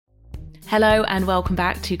Hello and welcome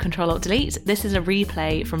back to Control-Alt-Delete. This is a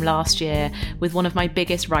replay from last year with one of my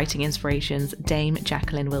biggest writing inspirations, Dame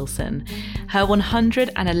Jacqueline Wilson. Her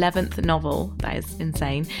 111th novel, that is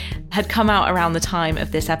insane, had come out around the time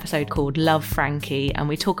of this episode called Love, Frankie, and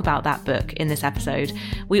we talk about that book in this episode.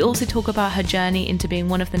 We also talk about her journey into being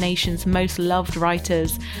one of the nation's most loved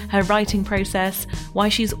writers, her writing process, why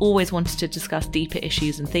she's always wanted to discuss deeper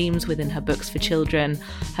issues and themes within her books for children,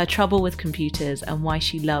 her trouble with computers, and why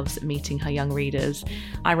she loves meeting her young readers.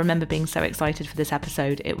 I remember being so excited for this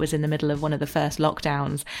episode. It was in the middle of one of the first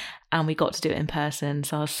lockdowns and we got to do it in person,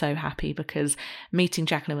 so I was so happy because meeting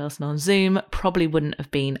Jacqueline Wilson on Zoom probably wouldn't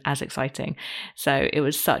have been as exciting. So it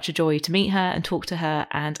was such a joy to meet her and talk to her,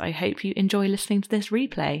 and I hope you enjoy listening to this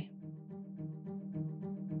replay.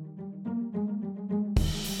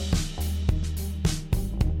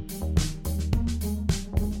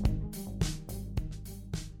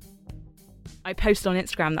 I posted on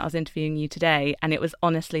Instagram that I was interviewing you today, and it was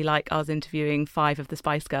honestly like I was interviewing 5 of the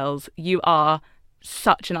Spice Girls. You are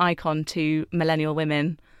such an icon to millennial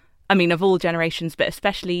women. I mean, of all generations, but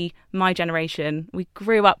especially my generation. We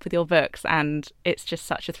grew up with your books, and it's just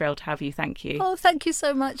such a thrill to have you. Thank you. Oh, thank you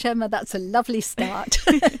so much, Emma. That's a lovely start.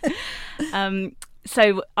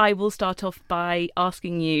 So I will start off by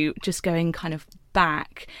asking you, just going kind of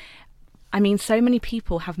back. I mean, so many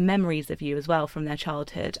people have memories of you as well from their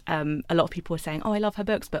childhood. A lot of people were saying, oh, I love her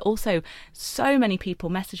books. But also so many people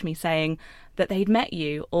messaged me saying that they'd met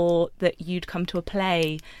you, or that you'd come to a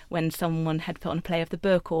play when someone had put on a play of the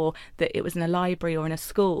book, or that it was in a library or in a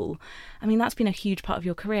school. I mean, that's been a huge part of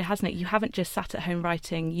your career, hasn't it? You haven't just sat at home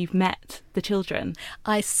writing, you've met the children.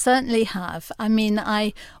 I certainly have. I mean,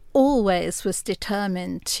 I always was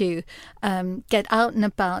determined to get out and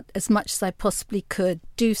about as much as I possibly could,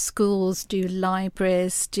 do schools, do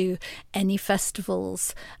libraries, do any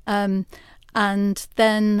festivals. And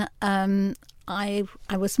then I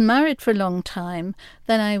was married for a long time.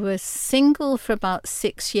 Then I was single for about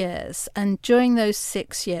 6 years. And during those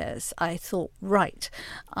 6 years, I thought, right,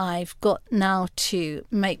 I've got now to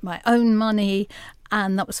make my own money.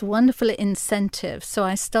 And that was a wonderful incentive. So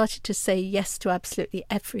I started to say yes to absolutely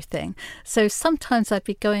everything. So sometimes I'd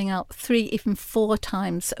be going out 3, even 4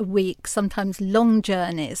 times a week, sometimes long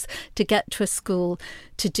journeys to get to a school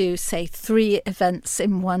to do, say, 3 events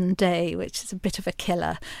in one day, which is a bit of a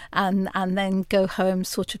killer, and then go home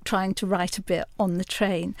sort of trying to write a bit on the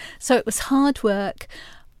train. So it was hard work,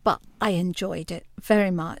 but I enjoyed it very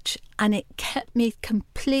much, and it kept me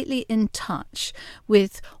completely in touch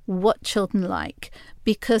with what children like,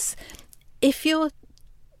 because if you're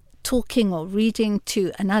talking or reading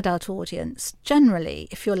to an adult audience, generally,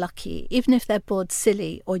 if you're lucky, even if they're bored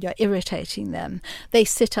silly or you're irritating them, they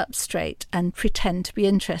sit up straight and pretend to be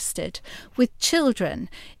interested. With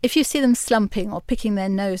children, if you see them slumping or picking their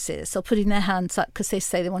noses or putting their hands up because they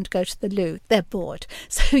say they want to go to the loo, they're bored.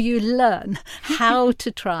 So you learn how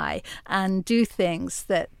to try and do things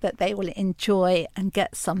that they will enjoy and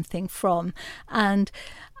get something from. And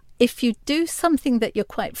if you do something that you're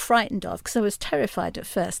quite frightened of, because I was terrified at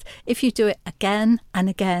first, if you do it again and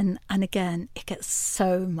again and again, it gets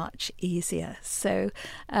so much easier. So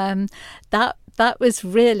that was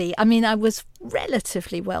really, I mean, I was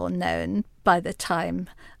relatively well known by the time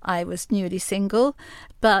I was newly single,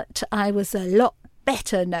 but I was a lot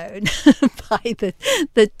better known by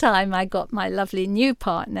the time I got my lovely new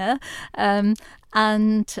partner. And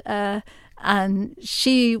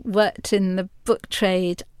she worked in the book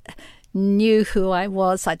trade, knew who I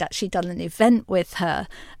was. I'd actually done an event with her,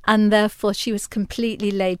 and therefore she was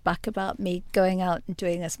completely laid back about me going out and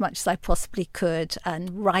doing as much as I possibly could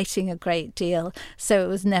and writing a great deal. So it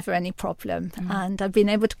was never any problem. And I've been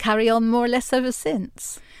able to carry on more or less ever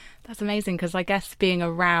since. That's amazing, because I guess being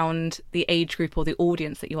around the age group or the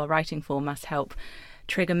audience that you are writing for must help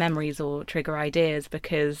trigger memories or trigger ideas,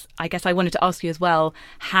 because I guess I wanted to ask you as well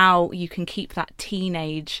how you can keep that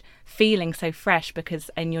teenage feeling so fresh,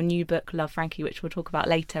 because in your new book Love, Frankie, which we'll talk about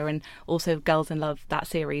later, and also Girls in Love, that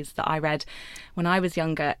series that I read when I was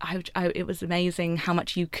younger, it was amazing how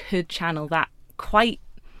much you could channel that quite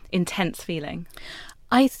intense feeling.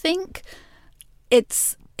 I think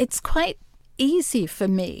it's quite easy for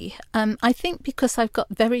me. I think because I've got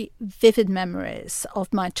very vivid memories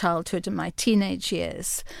of my childhood and my teenage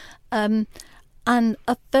years. And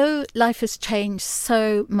although life has changed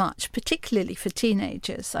so much, particularly for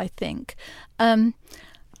teenagers, I think,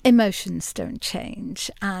 emotions don't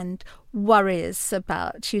change, and worries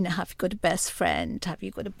about, have you got a best friend, have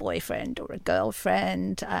you got a boyfriend or a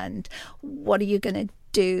girlfriend, and what are you going to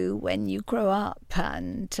do when you grow up,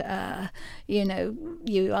 and,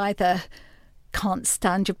 you either can't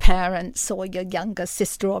stand your parents or your younger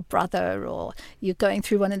sister or brother, or you're going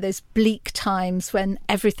through one of those bleak times when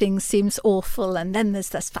everything seems awful, and then there's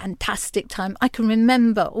this fantastic time. I can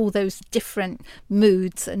remember all those different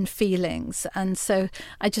moods and feelings, and so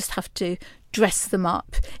I just have to dress them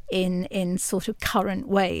up in sort of current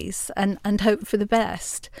ways and hope for the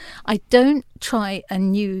best. I don't try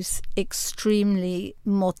and use extremely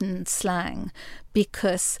modern slang,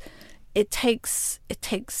 because it takes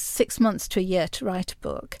 6 months to a year to write a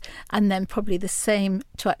book, and then probably the same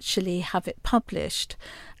to actually have it published.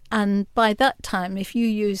 And by that time, if you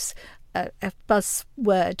use a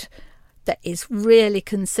buzzword that is really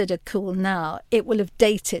considered cool now, it will have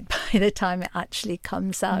dated by the time it actually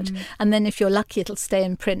comes out. And then if you're lucky, it'll stay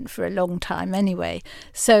in print for a long time anyway.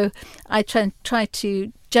 So I try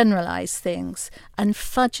to generalize things and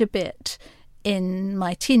fudge a bit in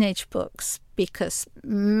my teenage books, because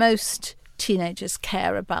most teenagers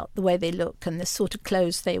care about the way they look and the sort of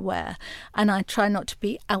clothes they wear. And I try not to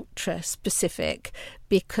be ultra specific,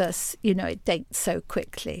 because, it dates so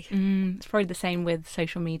quickly. It's probably the same with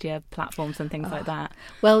social media platforms and things like that.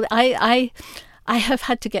 Well, I have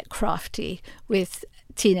had to get crafty with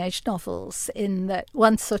teenage novels, in that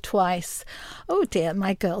once or twice, oh dear,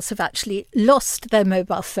 my girls have actually lost their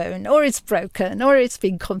mobile phone, or it's broken, or it's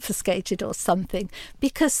been confiscated or something,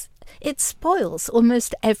 because it spoils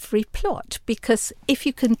almost every plot. Because if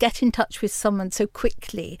you can get in touch with someone so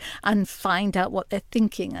quickly and find out what they're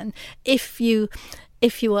thinking, and if you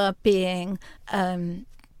are being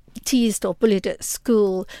teased or bullied at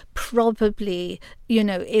school, probably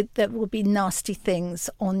there will be nasty things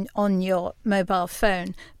on your mobile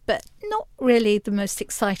phone, but not really the most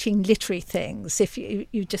exciting literary things if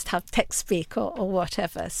you just have text speak or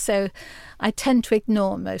whatever. So I tend to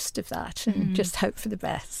ignore most of that and just hope for the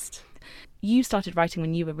best. You started writing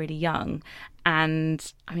when you were really young,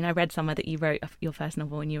 and I read somewhere that you wrote your first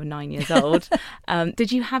novel when you were 9 years old.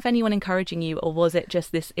 Did you have anyone encouraging you, or was it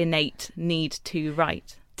just this innate need to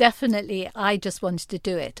write? Definitely, I just wanted to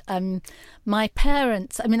do it. My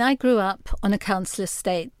parents, I grew up on a council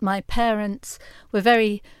estate. My parents were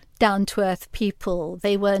very down-to-earth people.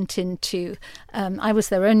 They weren't into, I was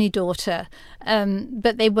their only daughter,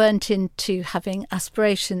 but they weren't into having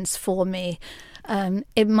aspirations for me.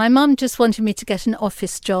 My mum just wanted me to get an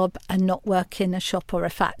office job and not work in a shop or a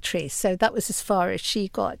factory. So that was as far as she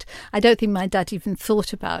got. I don't think my dad even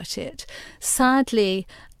thought about it. Sadly,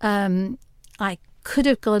 I could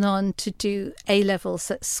have gone on to do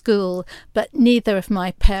A-levels at school, but neither of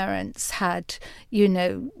my parents had,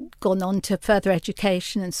 gone on to further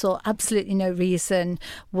education, and saw absolutely no reason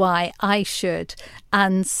why I should.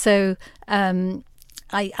 And so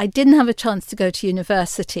I didn't have a chance to go to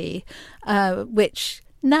university, which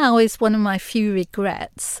now is one of my few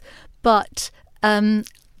regrets. But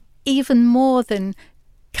even more than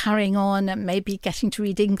carrying on and maybe getting to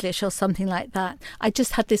read English or something like that, I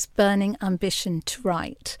just had this burning ambition to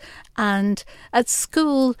write. And at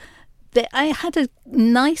school, I had a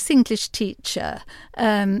nice English teacher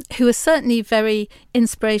who was certainly very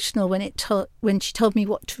inspirational when she told me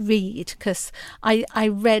what to read, because I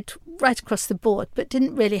read right across the board but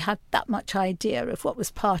didn't really have that much idea of what was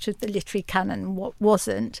part of the literary canon and what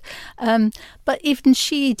wasn't. But even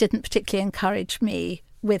she didn't particularly encourage me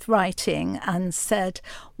with writing, and said,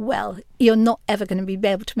 well, you're not ever going to be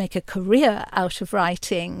able to make a career out of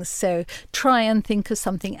writing, so try and think of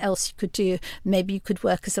something else you could do. Maybe you could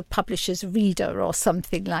work as a publisher's reader or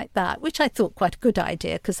something like that, which I thought quite a good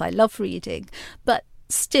idea because I love reading. But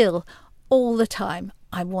still, all the time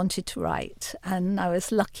I wanted to write, and I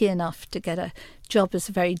was lucky enough to get a job as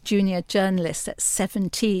a very junior journalist at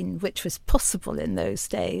 17, which was possible in those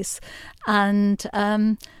days. And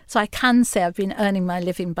so I can say I've been earning my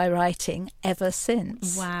living by writing ever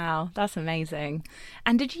since. Wow, that's amazing.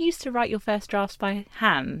 And did you used to write your first drafts by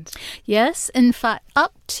hand? Yes, in fact,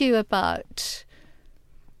 up to about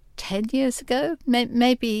 10 years ago,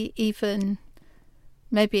 maybe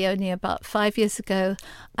only about 5 years ago,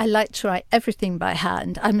 I like to write everything by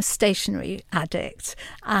hand. I'm a stationery addict.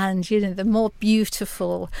 And, the more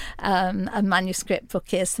beautiful a manuscript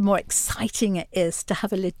book is, the more exciting it is to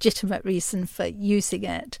have a legitimate reason for using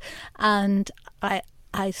it. And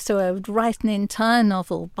so I would write an entire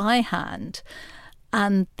novel by hand,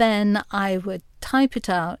 and then I would type it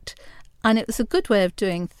out. And it was a good way of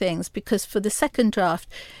doing things, because for the second draft,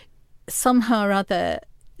 somehow or other,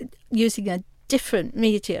 using a different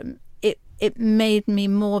medium, it made me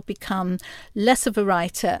become less of a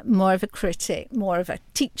writer, more of a critic, more of a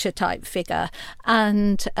teacher type figure,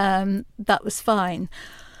 and that was fine.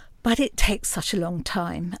 But it takes such a long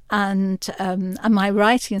time, and my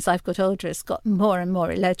writing as I've got older has got more and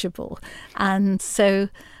more illegible, and so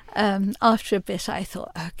after a bit I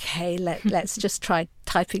thought, okay, let's just try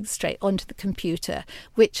typing straight onto the computer,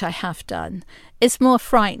 which I have done. It's more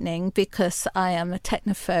frightening because I am a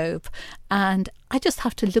technophobe and I just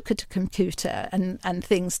have to look at a computer and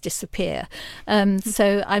things disappear.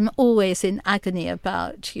 So I'm always in agony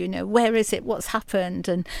about, where is it, what's happened?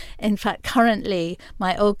 And in fact, currently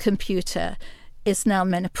my old computer is now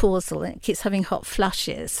menopausal and it keeps having hot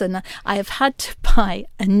flushes, and I have had to buy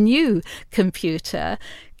a new computer,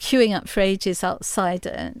 queuing up for ages outside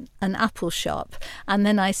an Apple shop. And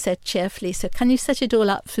then I said cheerfully, so can you set it all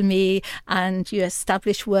up for me and you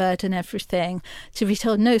establish Word and everything? To be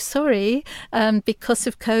told, no, sorry, because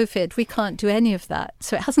of COVID we can't do any of that.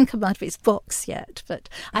 So it hasn't come out of its box yet, but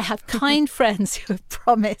I have kind friends who have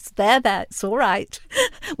promised, it's all right,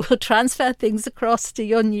 we'll transfer things across to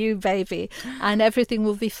your new baby and everything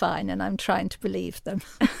will be fine, and I'm trying to believe them.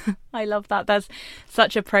 I love that. There's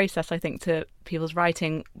such a process, I think, to people's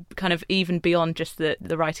writing, kind of even beyond just the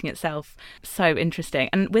writing itself. So interesting.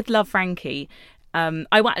 And with Love, Frankie, I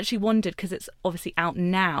actually wondered, because it's obviously out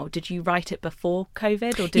now, did you write it before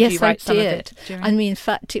COVID, or did you write some of it during? I mean, in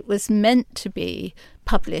fact, it was meant to be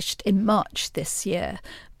published in March this year,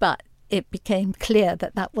 but it became clear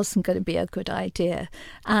that wasn't going to be a good idea.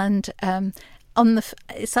 And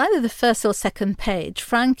it's either the first or second page,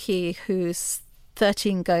 Frankie, who's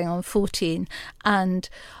 13 going on 14 and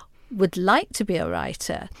would like to be a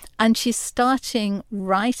writer, and she's starting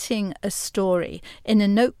writing a story in a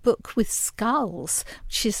notebook with skulls.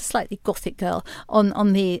 She's a slightly gothic girl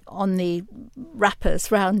on the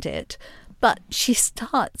wrappers round it. But she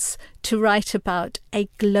starts to write about a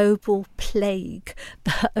global plague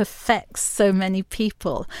that affects so many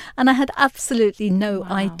people. And I had absolutely no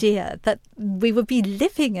idea that we would be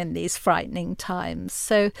living in these frightening times.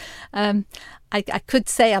 So I could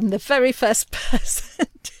say I'm the very first person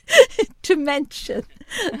to mention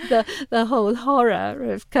the whole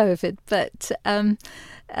horror of COVID. But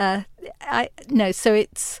so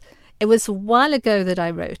it was a while ago that I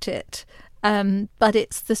wrote it. But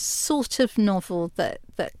it's the sort of novel that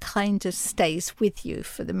kind of stays with you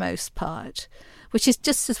for the most part, which is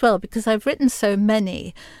just as well, because I've written so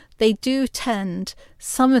many. They do tend,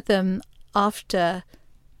 some of them after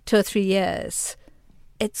 2 or 3 years,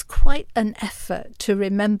 it's quite an effort to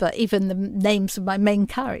remember even the names of my main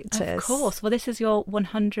characters. Of course. Well, this is your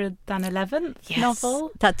 111th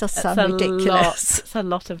novel. That does sound ridiculous. It's a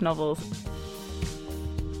lot of novels.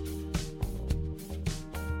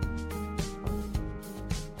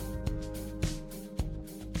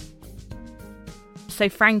 So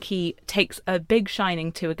Frankie takes a big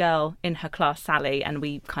shining to a girl in her class, Sally, and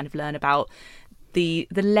we kind of learn about the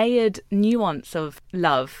layered nuance of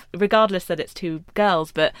love, regardless that it's two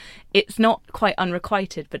girls, but it's not quite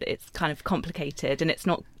unrequited, but it's kind of complicated, and it's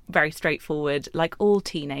not very straightforward like all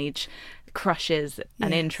teenage crushes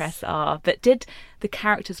and interests are. But did the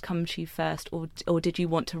characters come to you first, or did you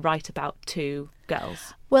want to write about two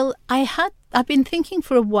girls? Well, I've been thinking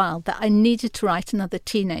for a while that I needed to write another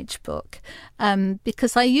teenage book,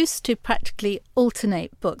 because I used to practically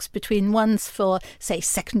alternate books between ones for, say,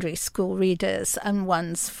 secondary school readers and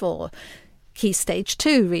ones for Key Stage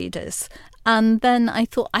 2 readers. And then I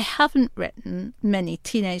thought, I haven't written many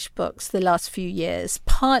teenage books the last few years,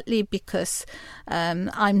 partly because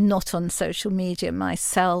I'm not on social media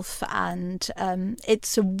myself, and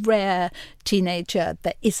it's a rare teenager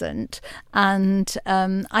that isn't. And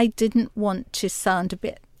I didn't want to sound a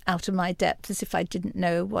bit out of my depth, as if I didn't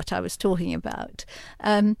know what I was talking about.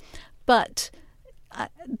 But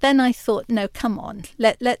then I thought, no, come on,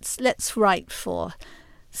 let's write for,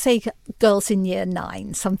 say, girls in year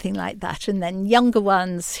 9, something like that, and then younger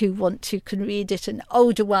ones who can read it, and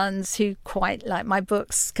older ones who, quite like my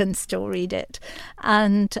books, can still read it.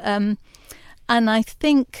 And I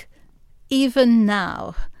think even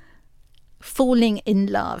now, falling in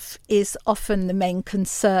love is often the main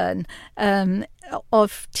concern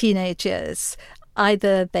of teenagers.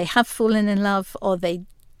 Either they have fallen in love, or they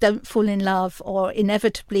don't fall in love, or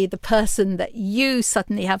inevitably the person that you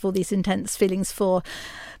suddenly have all these intense feelings for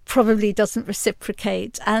probably doesn't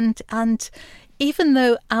reciprocate. And even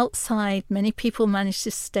though outside many people manage to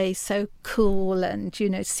stay so cool and,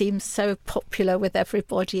 seem so popular with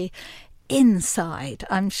everybody, inside,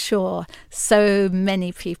 I'm sure so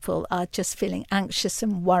many people are just feeling anxious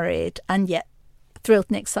and worried, and yet thrilled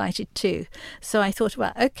and excited too. So I thought,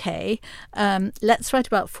 well, okay, let's write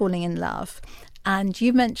about falling in love. And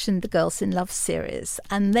you mentioned the Girls in Love series,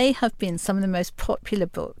 and they have been some of the most popular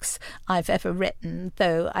books I've ever written,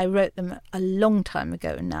 though I wrote them a long time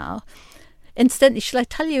ago now. Incidentally, shall I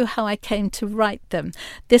tell you how I came to write them?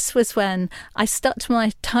 This was when I stuck to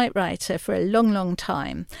my typewriter for a long, long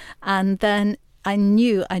time, and then I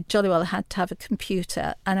knew I jolly well had to have a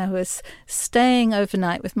computer, and I was staying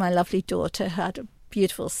overnight with my lovely daughter who had a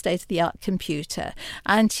beautiful state-of-the-art computer,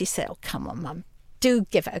 and she said, "Oh, come on, Mum, do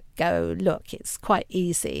give it a go. Look, it's quite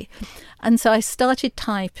easy." And so I started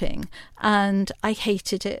typing, and I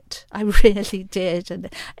hated it. I really did.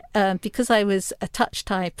 And because I was a touch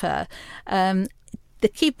typer, the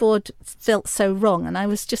keyboard felt so wrong, and I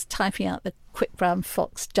was just typing out the quick brown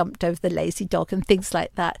fox jumped over the lazy dog and things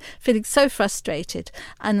like that, feeling so frustrated.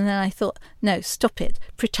 And then I thought, no, stop it.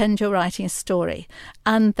 Pretend you're writing a story.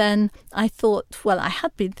 And then I thought, well, I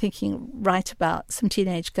had been thinking write about some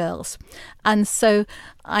teenage girls. And so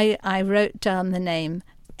I wrote down the name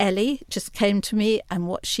Ellie, just came to me, and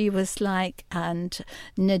what she was like, and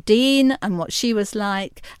Nadine and what she was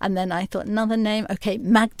like. And then I thought another name, okay,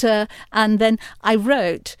 Magda. And then I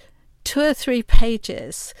wrote 2 or 3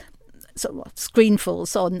 pages, sort of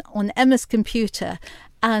screenfuls on Emma's computer.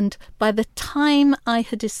 And by the time I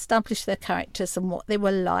had established their characters and what they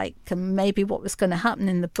were like and maybe what was going to happen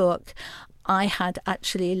in the book, I had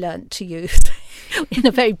actually learnt to use, in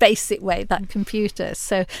a very basic way, that computer.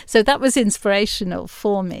 So that was inspirational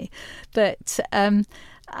for me. But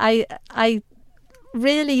I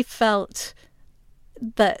really felt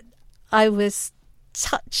that I was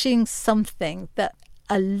touching something that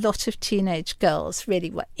a lot of teenage girls really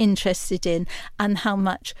were interested in, and how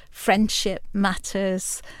much friendship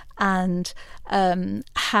matters, and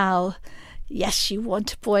how, yes, you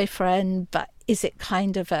want a boyfriend, but is it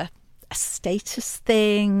kind of a status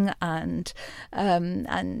thing, and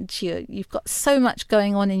you've got so much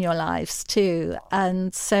going on in your lives too.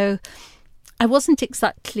 And so I wasn't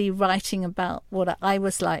exactly writing about what I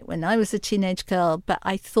was like when I was a teenage girl, but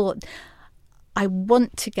I thought I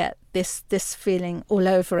want to get this feeling all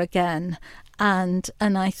over again. And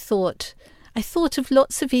I thought of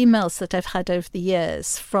lots of emails that I've had over the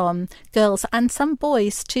years from girls and some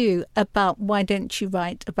boys too about why don't you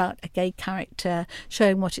write about a gay character,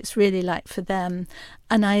 showing what it's really like for them.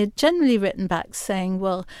 And I had generally written back saying,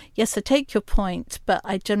 well, yes, I take your point, but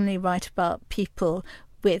I generally write about people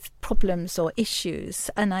with problems or issues.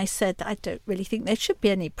 And I said, I don't really think there should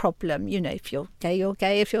be any problem. You know, if you're gay, you're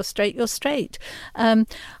gay. If you're straight, you're straight.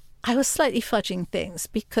 I was slightly fudging things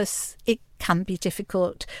because it can be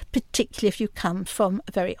difficult, particularly if you come from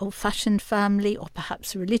a very old-fashioned family, or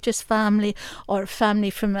perhaps a religious family, or a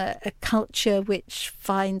family from a culture which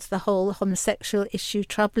finds the whole homosexual issue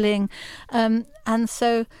troubling. And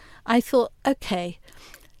so I thought, okay,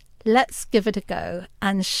 let's give it a go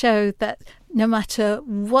and show that no matter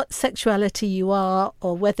what sexuality you are,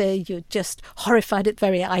 or whether you're just horrified at the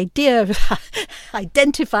very idea of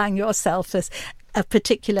identifying yourself as a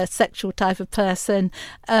particular sexual type of person,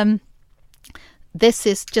 this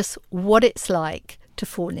is just what it's like to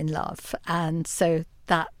fall in love. And so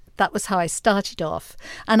that was how I started off.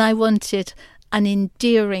 And I wanted an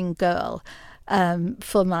endearing girl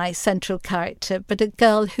for my central character, but a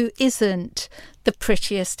girl who isn't the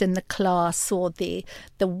prettiest in the class, or the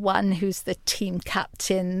one who's the team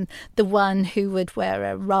captain, the one who would wear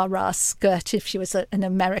a rah-rah skirt if she was at an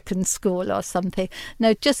American school or something.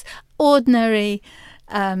 No, just ordinary,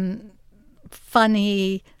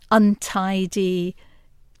 funny, untidy,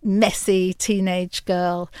 messy teenage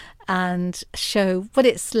girl, and show what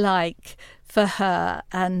it's like for her.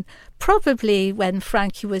 And probably when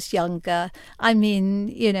Frankie was younger, I mean,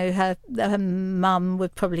 you know, her mum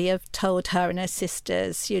would probably have told her and her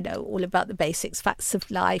sisters, you know, all about the basics, facts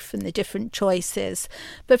of life and the different choices.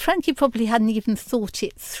 But Frankie probably hadn't even thought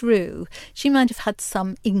it through. She might have had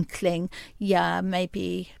some inkling, yeah,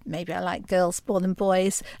 maybe I like girls more than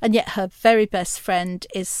boys. And yet her very best friend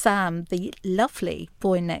is Sam, the lovely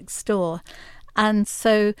boy next door. And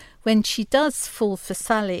so when she does fall for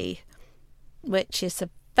Sally, which is a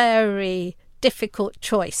very difficult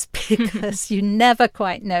choice, because you never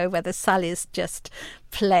quite know whether Sally's just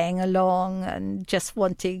playing along and just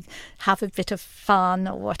wanting to have a bit of fun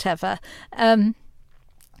or whatever. I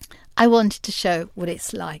wanted to show what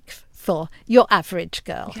it's like for your average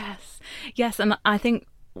girl. Yes, and I think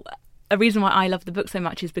a reason why I love the book so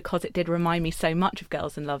much is because it did remind me so much of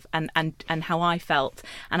Girls in Love and how I felt.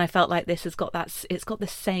 And I felt like this has got it's got the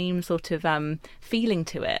same sort of feeling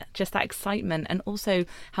to it, just that excitement, and also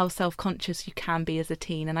how self-conscious you can be as a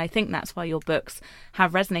teen. And I think that's why your books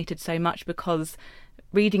have resonated so much, because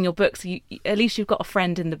reading your books, at least you've got a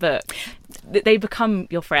friend in the book. They become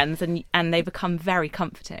your friends, and they become very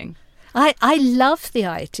comforting. I love the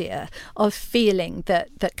idea of feeling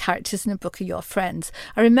that characters in a book are your friends.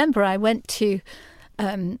 I remember I went to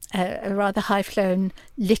a rather high-flown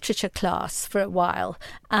literature class for a while,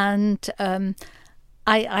 and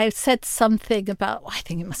I said something about, I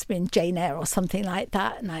think it must have been Jane Eyre or something like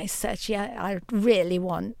that, and I said, yeah, I really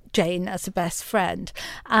want Jane as a best friend.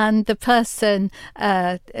 And the person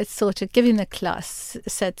sort of giving the class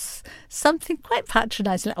said something quite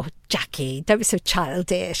patronising, like, oh, Jackie, don't be so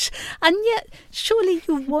childish. And yet, surely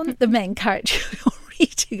you want the main character you're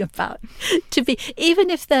reading about to be, even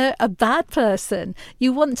if they're a bad person,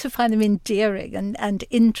 you want to find them endearing and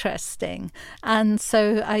interesting. And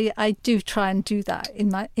so I do try and do that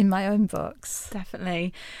in my own books.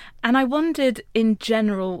 Definitely. And I wondered, in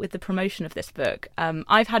general, with the promotion of this book,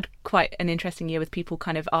 I've had quite an interesting year with people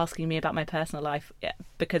kind of asking me about my personal life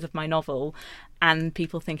because of my novel, and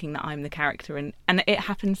people thinking that I'm the character. And it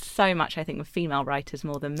happens so much, I think, with female writers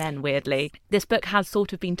more than men, weirdly. This book has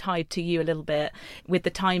sort of been tied to you a little bit with the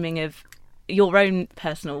timing of your own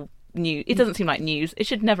personal news. It doesn't seem like news. It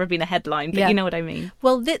should never have been a headline, but You know what I mean.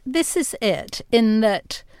 Well, this is it, in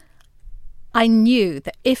that I knew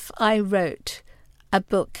that if I wrote a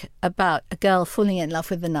book about a girl falling in love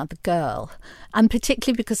with another girl, and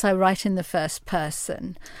particularly because I write in the first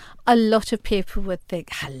person, a lot of people would think,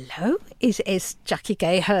 hello, is Jackie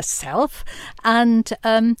Gay herself? And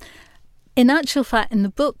in actual fact, in the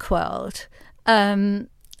book world,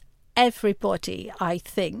 everybody, I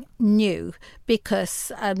think, knew,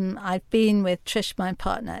 because I've been with Trish, my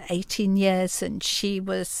partner, 18 years, and she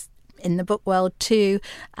was in the book world too.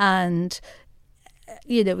 And,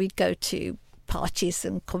 we'd go to parties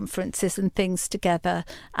and conferences and things together,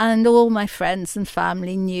 and all my friends and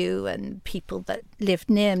family knew, and people that lived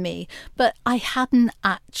near me, but I hadn't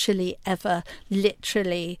actually ever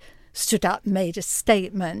literally stood up and made a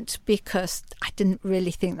statement, because I didn't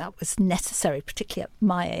really think that was necessary, particularly at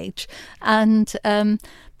my age. And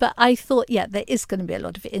but I thought, yeah, there is going to be a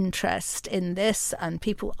lot of interest in this, and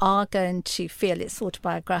people are going to feel it's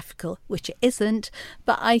autobiographical, which it isn't.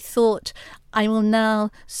 But I thought I will now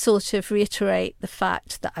sort of reiterate the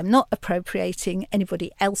fact that I'm not appropriating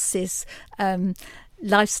anybody else's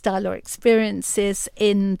lifestyle or experiences,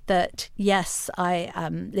 in that, yes, I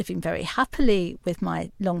am living very happily with my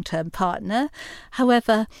long-term partner.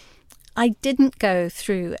 However, I didn't go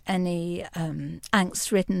through any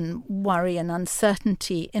angst-ridden worry and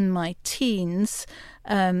uncertainty in my teens,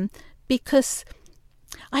 because,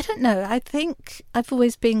 I don't know, I think I've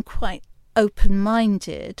always been quite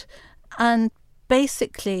open-minded, and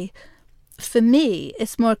basically, for me,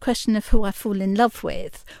 it's more a question of who I fall in love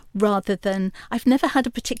with, rather than, I've never had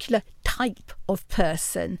a particular type of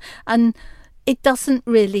person, and it doesn't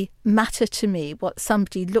really matter to me what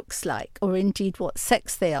somebody looks like, or indeed what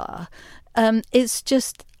sex they are. It's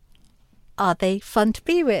just, are they fun to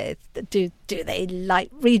be with? Do they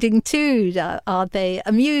like reading too? Are they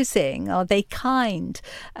amusing? Are they kind?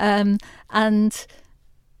 I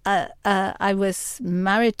was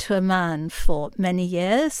married to a man for many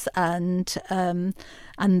years, and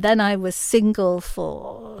then I was single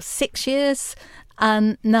for 6 years,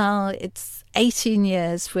 and now it's 18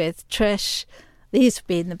 years with Trish. These have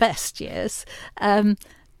been the best years,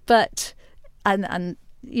 but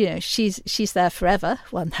she's there forever,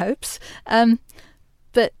 one hopes.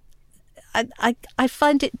 But I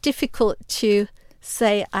find it difficult to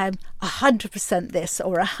say I'm 100% this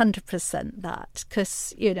or 100% that,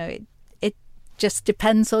 because it just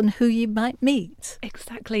depends on who you might meet.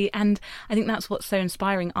 Exactly. And I think that's what's so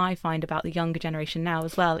inspiring, I find, about the younger generation now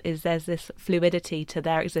as well, is there's this fluidity to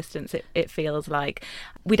their existence. It feels like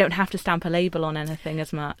we don't have to stamp a label on anything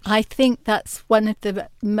as much. I think that's one of the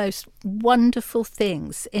most wonderful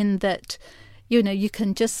things, in that you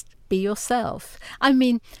can just be yourself. I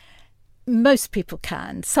mean, most people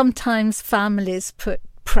can. Sometimes families put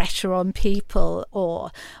pressure on people,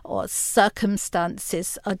 or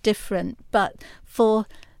circumstances are different, but for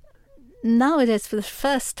nowadays, for the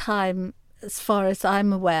first time, as far as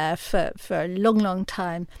I'm aware, for a long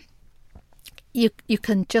time, you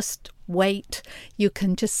can just wait, you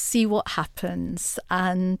can just see what happens,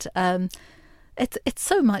 and it's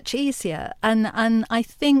so much easier. And I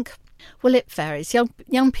think, well, it varies.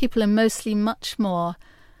 Young people are mostly much more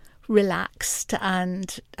relaxed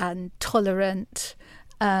and tolerant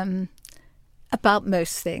about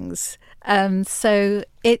most things. So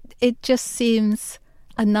it just seems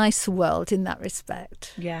a nicer world in that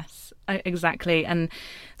respect. Yes. Exactly. And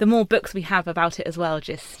the more books we have about it as well,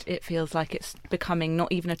 just it feels like it's becoming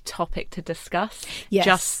not even a topic to discuss.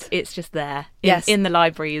 Yes. It's just there Yes. in the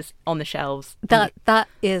libraries, on the shelves. That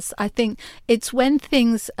is, I think it's when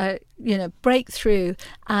things break through,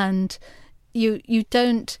 and you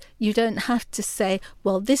don't have to say,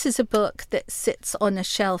 well, this is a book that sits on a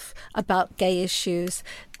shelf about gay issues.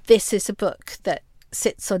 This is a book that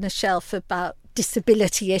sits on a shelf about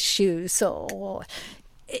disability issues, or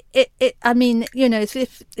I mean,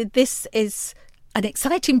 if this is an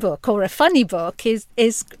exciting book or a funny book is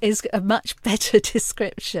a much better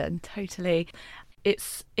description. Totally.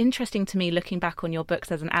 It's interesting to me looking back on your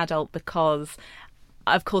books as an adult, because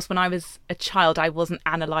of course when I was a child I wasn't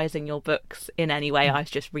analysing your books in any way. I was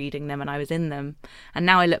just reading them and I was in them. And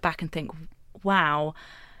now I look back and think, wow,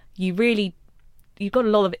 you got a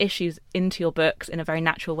lot of issues into your books in a very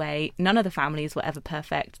natural way. None of the families were ever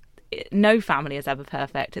perfect. No family is ever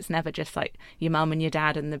perfect. It's never just like your mum and your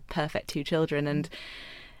dad and the perfect two children. And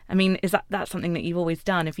I mean, is that's something that you've always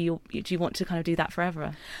done? Do you want to kind of do that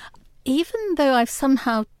forever? Even though I've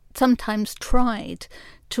sometimes tried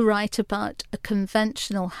to write about a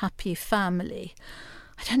conventional happy family,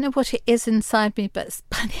 I don't know what it is inside me, but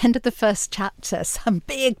by the end of the first chapter, some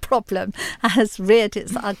big problem has reared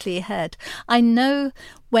its ugly head. I know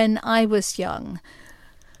when I was young,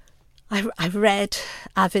 I read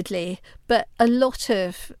avidly, but a lot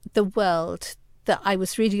of the world that I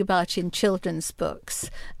was reading about in children's books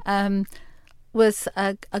was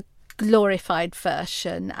a glorified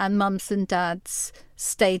version, and mums and dads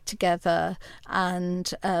stayed together,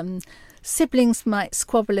 and siblings might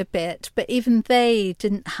squabble a bit, but even they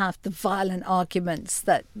didn't have the violent arguments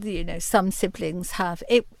that some siblings have.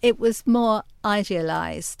 It was more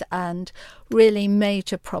idealised, and really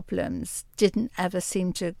major problems didn't ever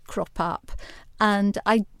seem to crop up. And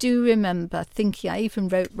I do remember thinking, I even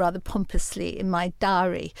wrote rather pompously in my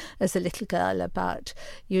diary as a little girl about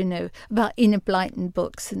Enid Blyton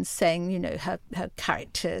books, and saying, her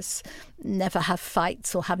characters never have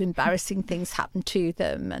fights or have embarrassing things happen to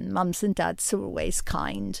them, and mums and dads are always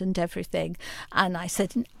kind and everything. And I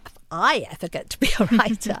said, if I ever get to be a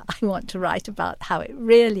writer, I want to write about how it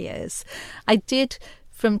really is. I did,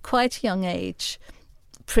 from quite a young age,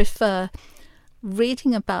 prefer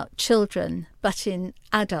reading about children, but in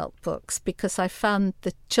adult books, because I found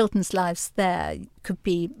the children's lives there could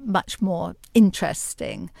be much more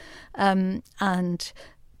interesting. And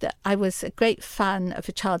I was a great fan of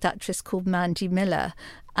a child actress called Mandy Miller,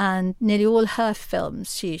 and nearly all her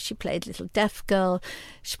films, she played a little deaf girl,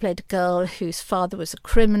 she played a girl whose father was a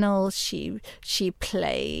criminal, she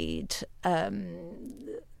played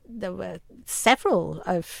there were several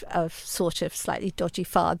of sort of slightly dodgy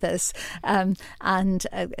fathers, and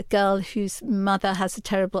a girl whose mother has a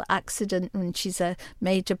terrible accident and she's a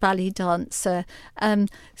major ballet dancer.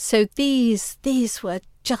 So these were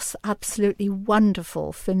just absolutely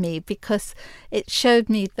wonderful for me, because it showed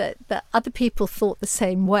me that other people thought the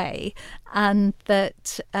same way, and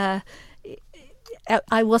that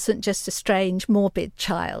I wasn't just a strange, morbid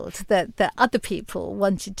child, that other people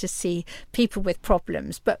wanted to see people with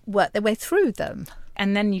problems but work their way through them.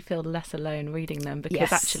 And then you feel less alone reading them, because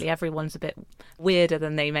Yes. actually everyone's a bit weirder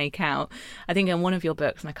than they make out. I think in one of your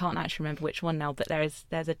books, and I can't actually remember which one now, but there's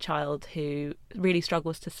a child who really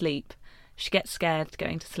struggles to sleep. She gets scared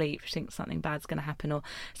going to sleep. She thinks something bad's going to happen or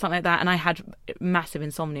something like that. And I had massive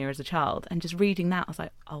insomnia as a child. And just reading that, I was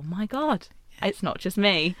like, oh my God, it's not just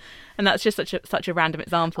me. And that's just such a random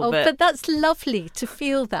example. But that's lovely to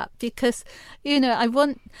feel that, because, I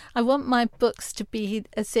want my books to be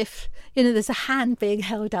as if, there's a hand being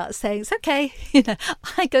held out saying, it's okay,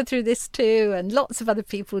 I go through this too, and lots of other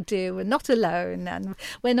people do. We're not alone, and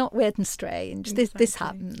we're not weird and strange. Exactly. This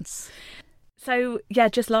happens. So, yeah,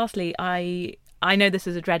 just lastly, I know this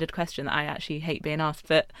is a dreaded question that I actually hate being asked,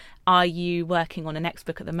 but are you working on a next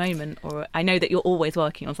book at the moment? Or I know that you're always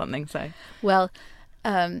working on something, so... Well,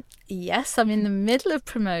 yes, I'm in the middle of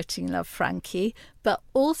promoting Love, Frankie, but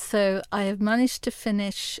also I have managed to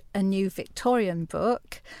finish a new Victorian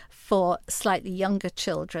book for slightly younger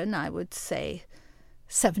children, I would say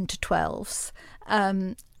 7 to 12s,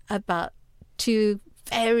 about two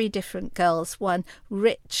very different girls, one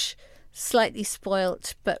rich, slightly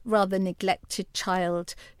spoilt but rather neglected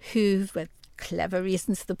child who, with clever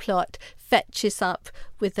reasons for the plot, fetches up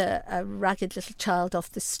with a ragged little child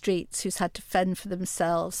off the streets who's had to fend for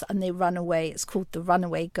themselves, and they run away. It's called The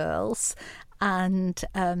Runaway Girls, and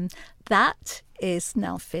that is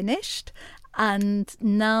now finished. And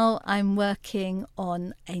now I'm working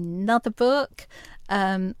on another book,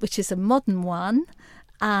 which is a modern one,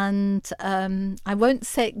 And I won't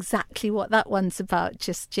say exactly what that one's about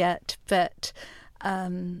just yet, but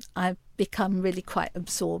I've become really quite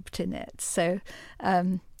absorbed in it. So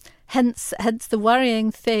hence the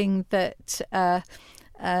worrying thing that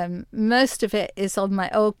most of it is on my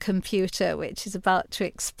old computer, which is about to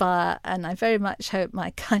expire, and I very much hope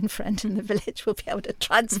my kind friend in the village will be able to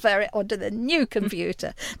transfer it onto the new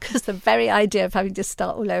computer, because the very idea of having to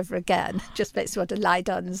start all over again just makes me want to lie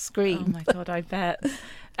down and scream. Oh my God, I bet.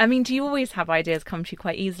 I mean, do you always have ideas come to you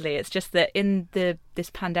quite easily? It's just that in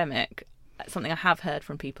this pandemic, something I have heard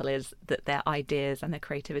from people is that their ideas and their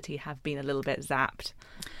creativity have been a little bit zapped.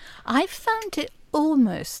 I've found it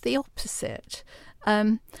almost the opposite.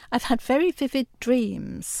 I've had very vivid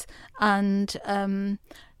dreams, and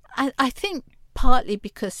I think partly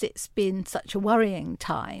because it's been such a worrying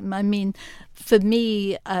time. I mean, for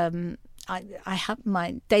me, I have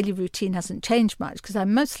my daily routine hasn't changed much because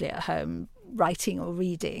I'm mostly at home writing or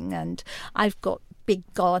reading, and I've got big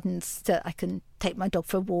gardens that I can take my dog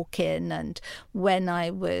for a walk in. And when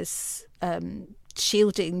I was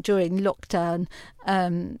shielding during lockdown,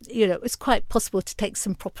 it was quite possible to take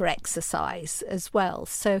some proper exercise as well.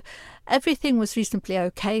 So everything was reasonably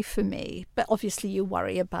okay for me. But obviously you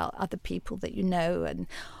worry about other people that you know, and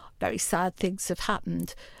very sad things have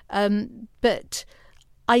happened. But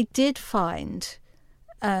I did find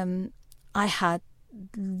I had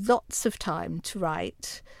lots of time to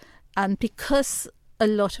write. And because a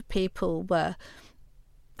lot of people were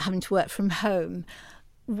having to work from home,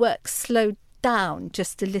 work slowed down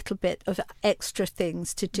just a little bit of extra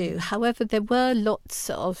things to do. However, there were lots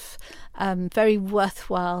of very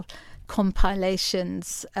worthwhile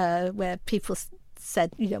compilations where people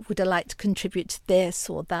said, would I like to contribute to this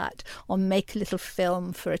or that, or make a little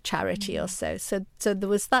film for a charity or so. So there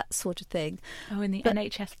was that sort of thing. Oh, in the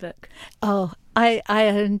NHS book. Oh, I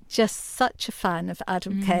am just such a fan of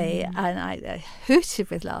Adam Kay, and I hooted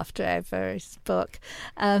with laughter over his book.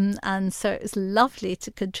 And so it was lovely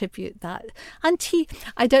to contribute that. And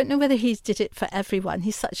I don't know whether he did it for everyone.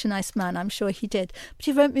 He's such a nice man. I'm sure he did. But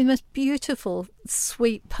he wrote me the most beautiful,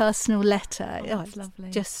 sweet, personal letter. Oh, that's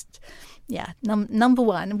lovely. Just... yeah, number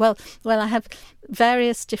one. Well, I have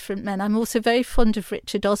various different men. I'm also very fond of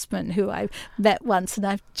Richard Osman, who I met once, and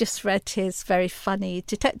I've just read his very funny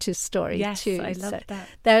detective story too. Yes, I love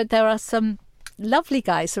that. There are some lovely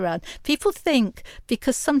guys around. People think,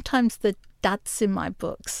 because sometimes the dads in my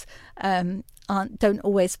books don't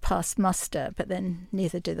always pass muster, but then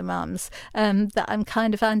neither do the mums, that I'm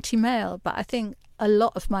kind of anti-male. But I think a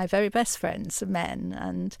lot of my very best friends are men,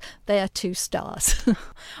 and they are 2 stars.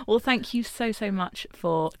 Well, thank you so much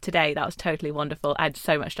for today. That was totally wonderful. I had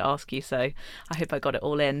so much to ask you, so I hope I got it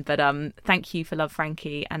all in. But thank you for Love,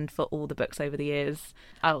 Frankie, and for all the books over the years.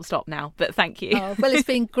 I'll stop now, but thank you. Oh, well, it's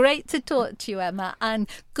been great to talk to you, Emma, and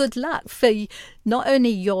good luck for not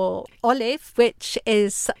only your Olive, which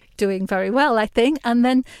is doing very well, I think, and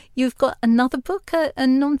then you've got another book, a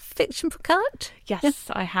non-fiction book out?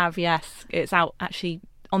 Yes, I have, yes. It's out actually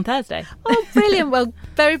on Thursday. Oh, brilliant. Well,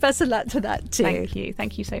 very best of luck to that too.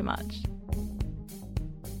 Thank you so much.